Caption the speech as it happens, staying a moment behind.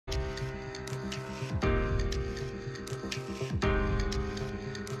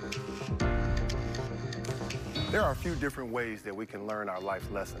There are a few different ways that we can learn our life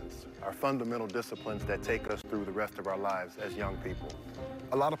lessons, our fundamental disciplines that take us through the rest of our lives as young people.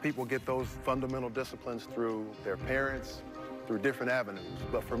 A lot of people get those fundamental disciplines through their parents, through different avenues.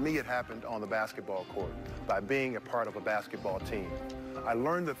 But for me, it happened on the basketball court by being a part of a basketball team. I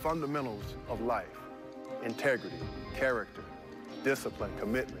learned the fundamentals of life: integrity, character, discipline,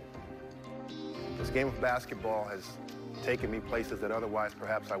 commitment. This game of basketball has taken me places that otherwise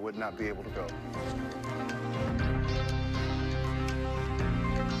perhaps I would not be able to go.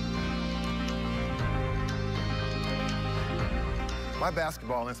 My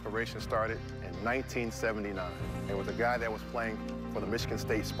basketball inspiration started in 1979. There was a guy that was playing for the Michigan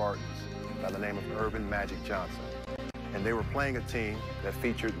State Spartans by the name of Urban Magic Johnson. And they were playing a team that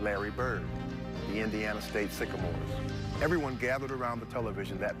featured Larry Bird, the Indiana State Sycamores. Everyone gathered around the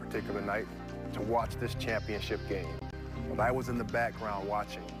television that particular night to watch this championship game. But I was in the background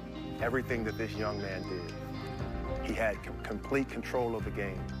watching everything that this young man did. He had complete control of the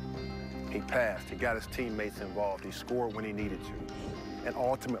game. He passed, he got his teammates involved, he scored when he needed to. And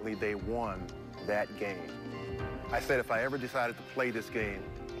ultimately, they won that game. I said if I ever decided to play this game,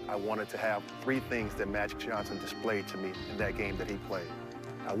 I wanted to have three things that Magic Johnson displayed to me in that game that he played.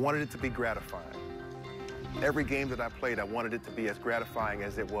 I wanted it to be gratifying. Every game that I played, I wanted it to be as gratifying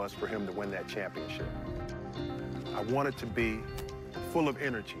as it was for him to win that championship. I wanted to be full of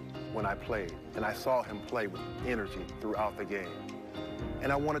energy when I played, and I saw him play with energy throughout the game.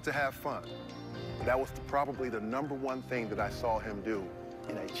 And I wanted to have fun. That was probably the number one thing that I saw him do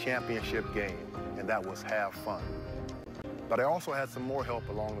in a championship game, and that was have fun. But I also had some more help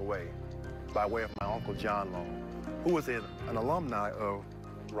along the way by way of my Uncle John Long, who was an alumni of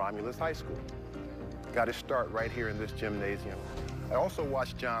Romulus High School. Got his start right here in this gymnasium. I also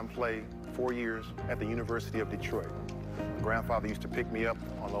watched John play 4 years at the University of Detroit. My grandfather used to pick me up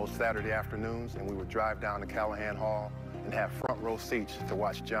on those Saturday afternoons, and we would drive down to Callahan Hall and have front row seats to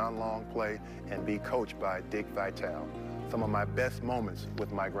watch John Long play and be coached by Dick Vitale. Some of my best moments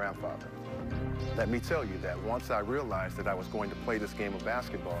with my grandfather. Let me tell you that once I realized that I was going to play this game of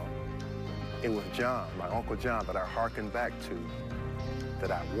basketball, it was John, my Uncle John, that I hearkened back to, that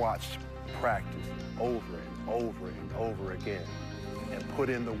I watched practice over and over and over again, and put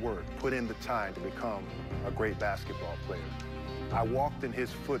in the work, put in the time to become a great basketball player. I walked in his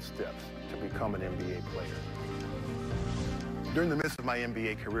footsteps to become an NBA player. During the midst of my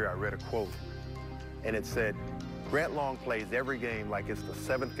NBA career, I read a quote, and it said, "Grant Long plays every game like it's the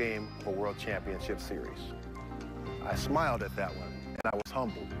 7th game of a World Championship Series." I smiled at that one, and I was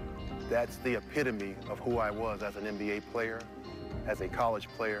humbled. That's the epitome of who I was as an NBA player, as a college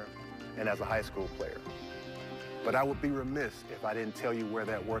player, and as a high school player. But I would be remiss if I didn't tell you where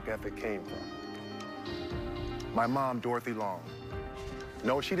that work ethic came from. My mom, Dorothy Long.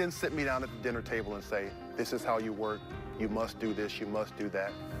 No, she didn't sit me down at the dinner table and say, "This is how you work. You must do this, you must do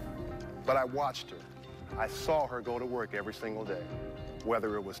that." But I watched her. I saw her go to work every single day.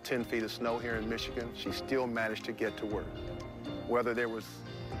 Whether it was 10 feet of snow here in Michigan, she still managed to get to work. Whether there was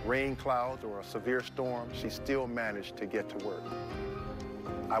rain clouds or a severe storm, she still managed to get to work.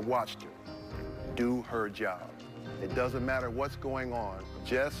 I watched her do her job. It doesn't matter what's going on,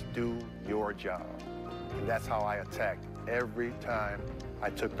 just do your job. And that's how I attacked every time I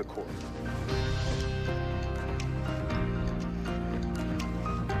took the court.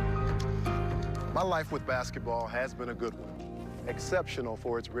 My life with basketball has been a good one, exceptional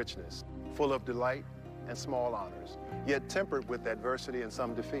for its richness, full of delight and small honors, yet tempered with adversity and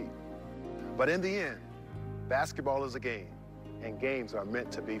some defeat. But in the end, basketball is a game, and games are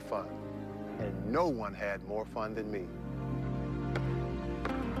meant to be fun. And no one had more fun than me.